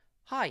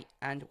Hi,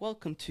 and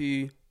welcome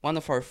to one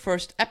of our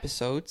first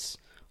episodes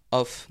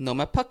of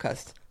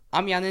NoMadPodcast.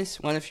 I'm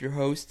Yanis, one of your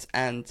hosts,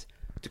 and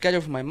together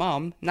with my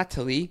mom,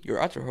 Natalie, your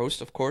other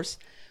host, of course,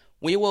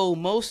 we will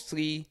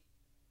mostly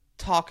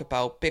talk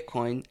about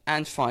Bitcoin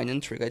and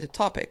finance-related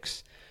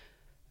topics,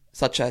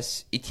 such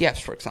as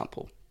ETFs, for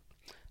example.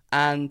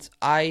 And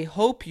I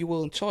hope you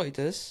will enjoy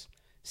this,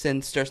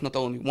 since there's not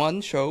only one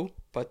show,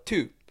 but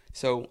two.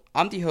 So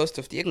I'm the host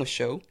of the English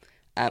show,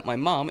 and my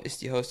mom is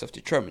the host of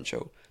the German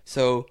show.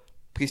 So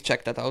please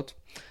check that out.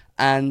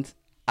 And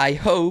I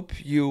hope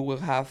you will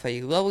have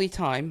a lovely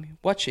time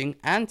watching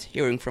and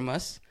hearing from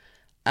us.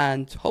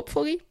 And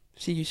hopefully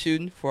see you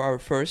soon for our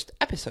first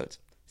episode.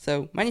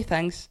 So many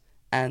thanks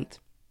and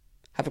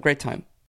have a great time.